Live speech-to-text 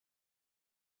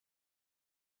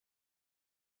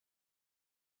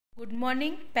Good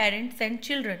morning, parents and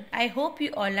children. I hope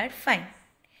you all are fine.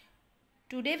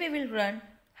 Today we will learn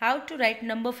how to write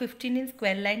number 15 in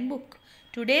square line book.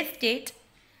 Today's date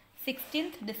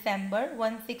 16th December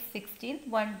 1616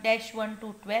 1-1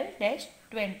 to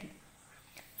 12-20.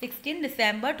 16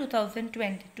 December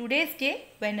 2020. Today's day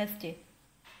Wednesday.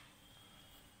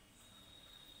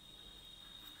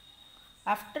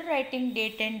 After writing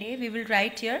date and day, we will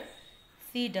write here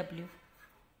CW.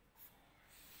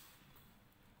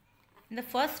 In the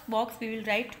first box, we will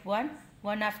write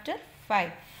 1 after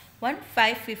 5. 1,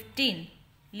 5, 15.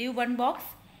 Leave one box.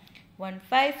 1,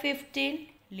 5, 15.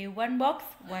 Leave one box.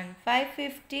 1, 5,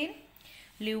 15.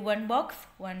 Leave one box.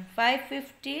 1, 5,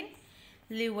 15.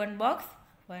 Leave one box.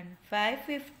 1, 5,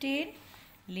 15.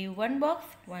 Leave one box.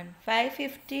 1, 5,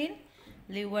 15.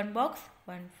 Leave one box.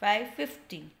 1, 5,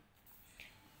 15.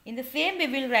 In the same, we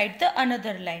will write the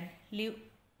another line. Leave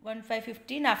 1, 5,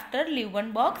 15 after leave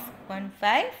one box. 1,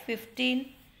 5,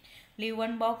 15. Leave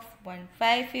one box. 1,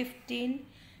 5, 15.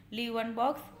 Leave one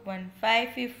box. 1,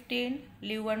 5, 15.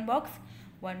 Leave one box.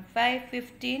 1, 5,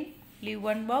 15. Leave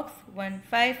one box. 1,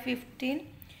 5, 15.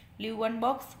 Leave one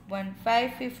box. 1,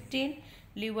 5, 15.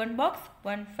 Leave one box.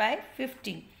 1, 5,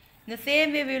 15. In the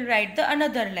same way, we will write the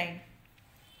another line.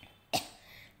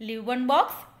 Leave one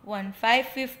box. 1, 5,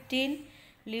 15.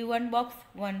 Leave one box.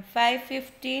 1, 5,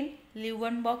 15. Leave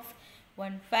one box.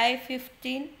 1, 5,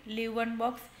 15. Leave one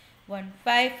box. 1,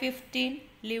 5, 15.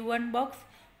 Leave one box.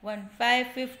 1, 5,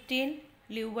 15.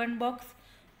 Leave one box.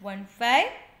 1, 5,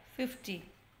 15.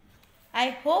 I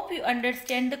hope you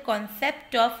understand the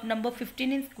concept of number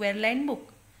 15 in square line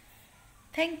book.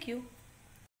 Thank you.